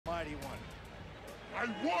I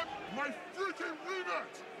want my freaking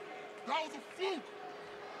rematch! That was a fluke!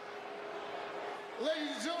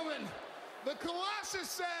 Ladies and gentlemen, the Colossus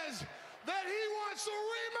says that he wants a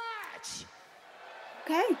rematch!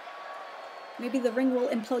 Okay. Maybe the ring will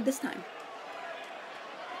implode this time.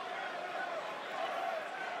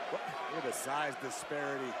 Look at the size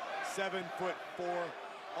disparity. 7'4".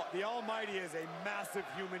 The Almighty is a massive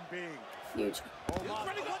human being. Huge. Oh,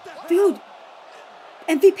 dude!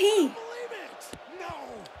 MVP! No!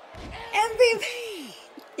 MVP!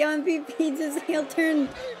 Yo, MVP just heel turn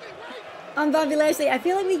on Bobby Lashley. I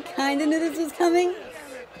feel like we kind of knew this was coming,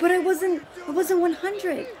 but I wasn't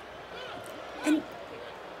 100. And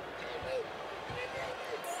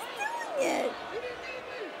it.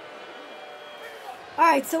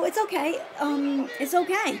 Alright, so it's okay. It's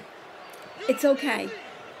okay. It's okay.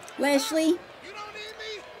 Lashley.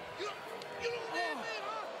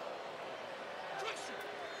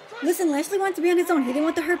 Listen, Lashley wants to be on his own. He didn't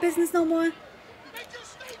want the Hurt Business no more.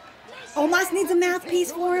 Omos needs a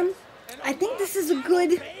mouthpiece for him. I think this is a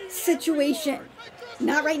good situation.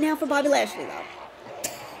 Not right now for Bobby Lashley, though.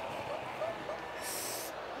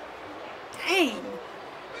 Dang.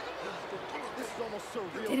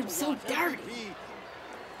 Did him so dirty.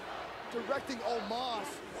 Directing Omos.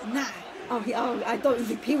 Nah. Oh, I thought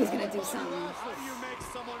MVP was going to do something. How do you make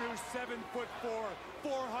someone who's 7'4",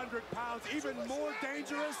 400 pounds, even more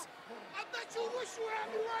dangerous? I bet you wish you had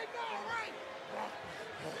me right now, right?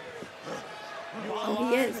 Oh,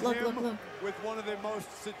 he is. Look. With one of the most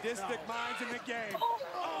sadistic minds in the game.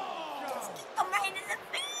 I'm right in the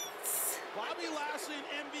face. Bobby Lashley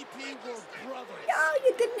and MVP were brothers. Yo,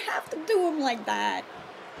 you didn't have to do him like that.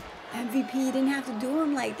 MVP didn't have to do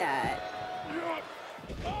him like that.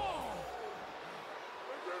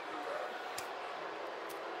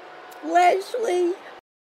 Lashley.